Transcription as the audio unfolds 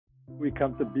we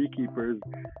come to beekeepers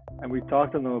and we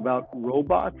talk to them about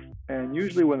robots. And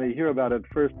usually when they hear about it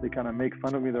first, they kind of make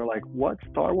fun of me. They're like, what?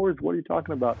 Star Wars? What are you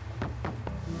talking about?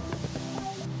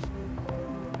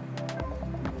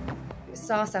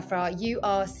 Sar Safra, you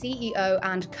are CEO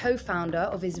and co-founder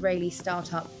of Israeli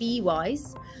startup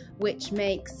Beewise, which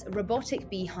makes robotic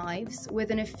beehives with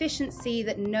an efficiency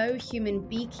that no human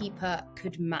beekeeper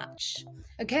could match.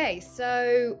 Okay,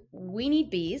 so we need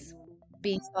bees.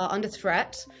 Bees are under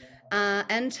threat.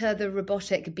 Enter the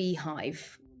robotic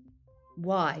beehive.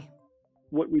 Why?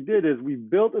 What we did is we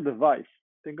built a device,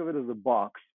 think of it as a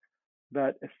box,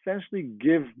 that essentially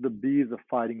gives the bees a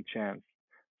fighting chance.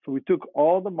 So we took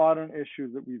all the modern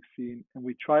issues that we've seen and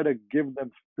we try to give them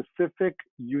specific,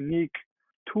 unique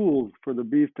tools for the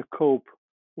bees to cope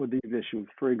with these issues.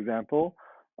 For example,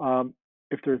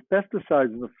 if there's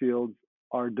pesticides in the fields,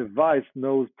 our device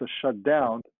knows to shut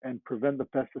down and prevent the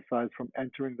pesticides from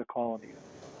entering the colonies.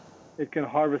 It can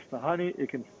harvest the honey, it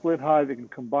can split hive, it can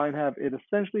combine hive. It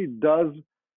essentially does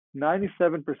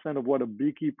 97% of what a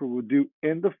beekeeper would do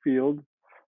in the field,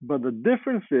 but the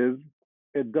difference is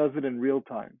it does it in real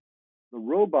time. The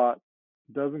robot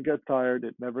doesn't get tired,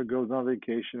 it never goes on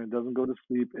vacation, it doesn't go to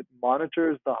sleep, it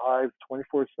monitors the hives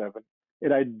 24/7.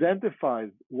 It identifies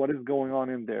what is going on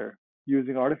in there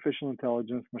using artificial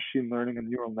intelligence, machine learning, and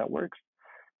neural networks.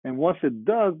 And once it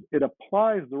does, it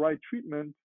applies the right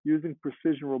treatment using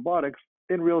precision robotics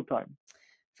in real time.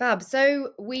 Fab.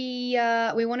 So we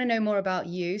want to know more about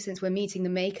you since we're meeting the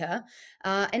maker.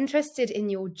 Interested in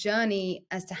your journey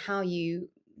as to how you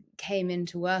came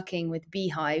into working with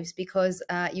beehives, because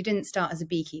you didn't start as a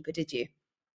beekeeper, did you?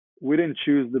 We didn't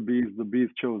choose the bees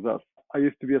chose us. I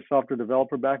used to be a software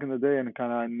developer back in the day and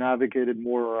kind of navigated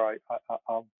more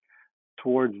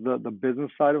towards the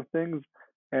business side of things.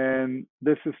 And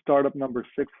this is startup number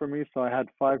 6 for me. So I had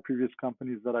 5 previous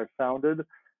companies that I founded.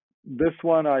 This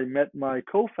one, I met my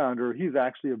co-founder. He's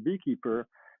actually a beekeeper,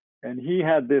 and he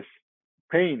had this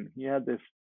pain. He had this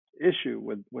issue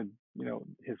with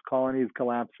his colonies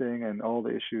collapsing and all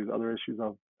the issues, other issues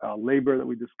of labor that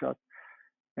we discussed.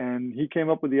 And he came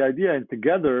up with the idea, and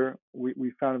together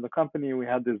we founded the company. And we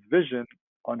had this vision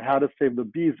on how to save the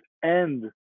bees and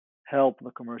help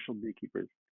the commercial beekeepers.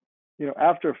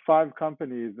 After 5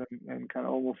 companies and kind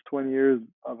of almost 20 years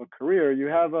of a career, you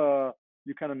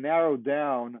kind of narrow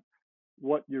down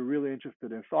what you're really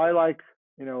interested in. So I like,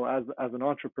 as an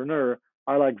entrepreneur,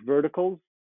 I like verticals.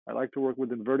 I like to work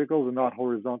within verticals and not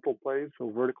horizontal plays. So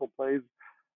vertical plays.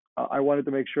 I wanted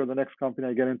to make sure the next company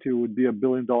I get into would be $1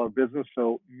 billion business.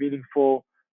 So meaningful,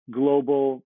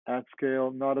 global, at scale,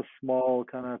 not a small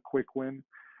kind of quick win.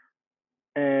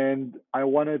 And I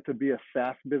wanted to be a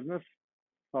SaaS business,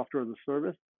 software as a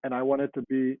service, and I wanted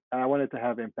to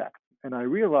have impact. And I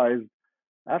realized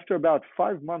after about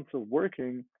 5 months of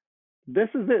working, this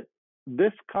is it.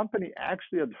 This company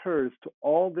actually adheres to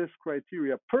all this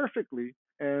criteria perfectly.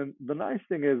 And the nice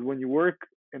thing is when you work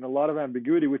in a lot of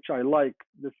ambiguity, which I like,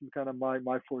 this is kind of my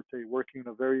forte, working in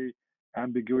a very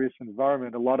ambiguous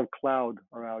environment, a lot of cloud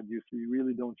around you, so you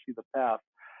really don't see the path.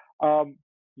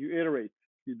 You iterate.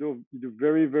 You do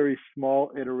very, very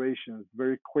small iterations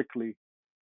very quickly,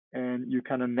 and you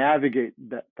kind of navigate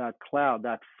that cloud,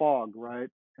 that fog, right?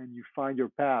 And you find your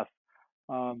path.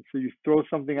 So you throw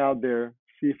something out there,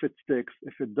 see if it sticks.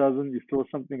 If it doesn't, you throw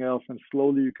something else, and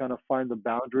slowly you kind of find the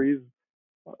boundaries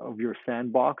of your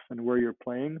sandbox and where you're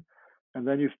playing. And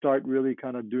then you start really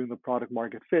kind of doing the product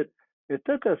market fit. It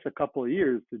took us a couple of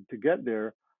years to get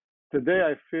there. Today,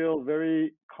 I feel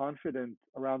very confident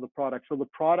around the product. So the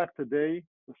product today,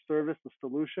 the service, the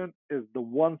solution is the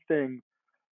one thing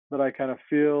that I kind of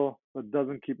feel that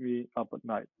doesn't keep me up at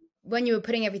night. When you were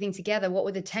putting everything together, what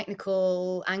were the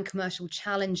technical and commercial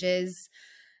challenges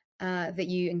that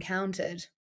you encountered?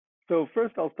 So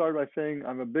first, I'll start by saying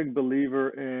I'm a big believer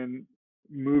in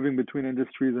moving between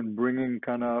industries and bringing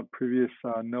kind of previous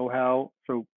know-how,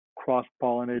 so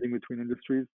cross-pollinating between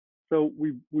industries. So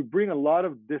we bring a lot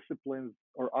of disciplines,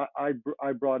 or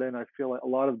I brought in, I feel like, a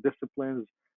lot of disciplines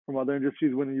from other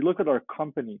industries. When you look at our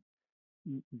company,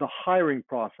 the hiring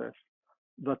process,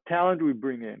 the talent we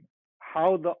bring in,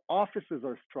 how the offices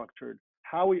are structured,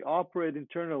 how we operate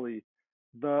internally,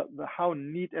 the how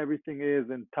neat everything is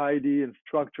and tidy and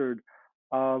structured.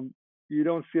 You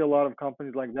don't see a lot of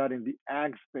companies like that in the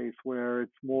ag space, where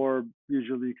it's more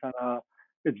usually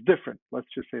it's different. Let's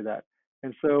just say that.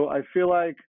 And so I feel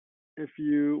like if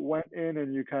you went in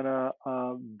and you kind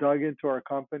of dug into our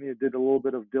company, and did a little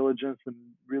bit of diligence and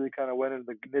really kind of went into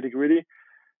the nitty gritty,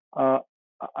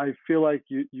 I feel like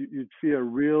you'd see a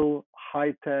real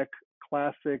high-tech,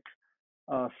 classic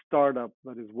startup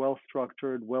that is well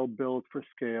structured, well built for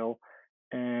scale,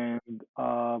 and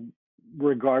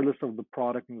regardless of the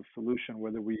product and the solution,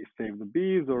 whether we save the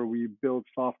bees or we build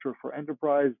software for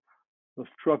enterprise, the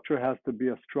structure has to be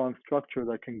a strong structure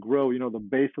that can grow. The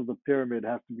base of the pyramid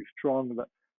has to be strong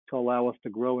to allow us to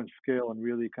grow and scale and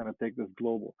really kind of take this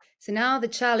global. So now the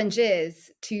challenge is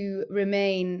to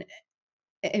remain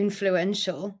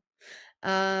influential.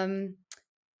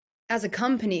 As a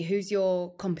company, who's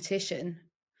your competition,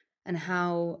 and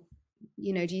how,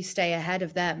 do you stay ahead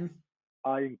of them?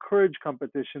 I encourage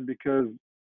competition because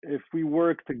if we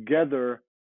work together,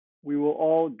 we will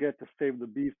all get to save the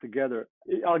bees together.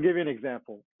 I'll give you an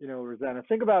example. Rosanna,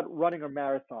 think about running a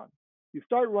marathon. You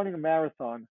start running a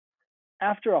marathon,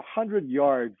 after 100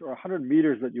 yards or 100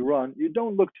 meters that you run, you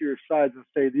don't look to your sides and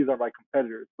say, these are my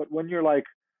competitors. But when you're like,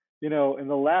 in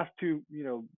the last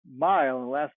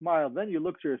last mile, then you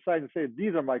look to your side and say,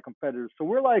 these are my competitors. So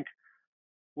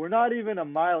we're not even a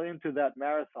mile into that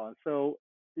marathon. So,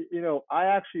 I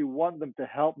actually want them to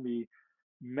help me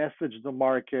message the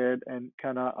market and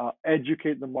kind of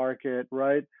educate the market,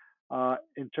 right?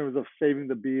 In terms of saving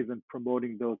the bees and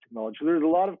promoting those technologies. So there's a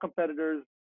lot of competitors.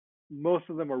 Most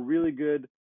of them are really good,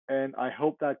 and I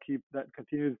hope that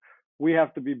continues. We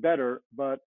have to be better,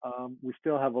 but we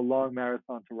still have a long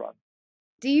marathon to run.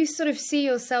 Do you sort of see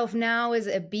yourself now as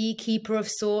a beekeeper of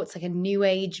sorts, like a new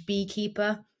age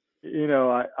beekeeper?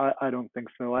 I don't think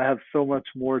so. I have so much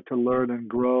more to learn and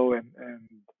grow, and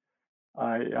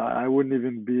I wouldn't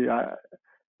even be.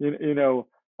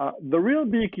 The real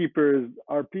beekeepers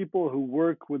are people who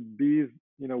work with bees,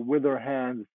 with their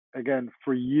hands, again,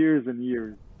 for years and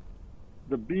years.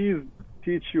 The bees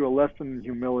teach you a lesson in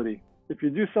humility. If you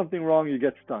do something wrong, you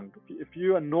get stung. If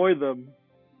you annoy them,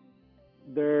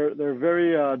 they're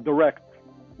very direct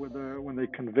when they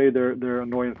convey their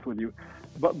annoyance with you.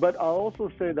 But I'll also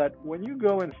say that when you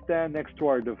go and stand next to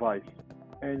our device,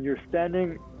 and you're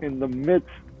standing in the midst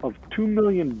of 2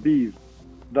 million bees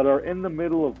that are in the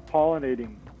middle of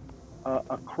pollinating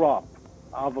a crop,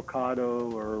 avocado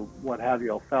or what have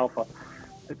you, alfalfa,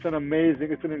 it's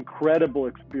an incredible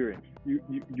experience.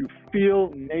 You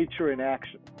feel nature in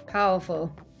action.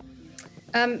 Powerful.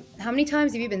 How many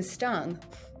times have you been stung?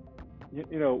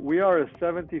 We are a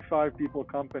 75 people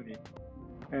company,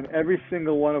 and every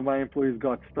single one of my employees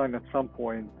got stung at some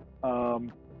point.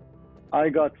 I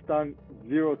got stung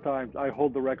 0 times. I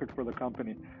hold the record for the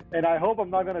company, and I hope I'm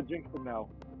not going to jinx them now.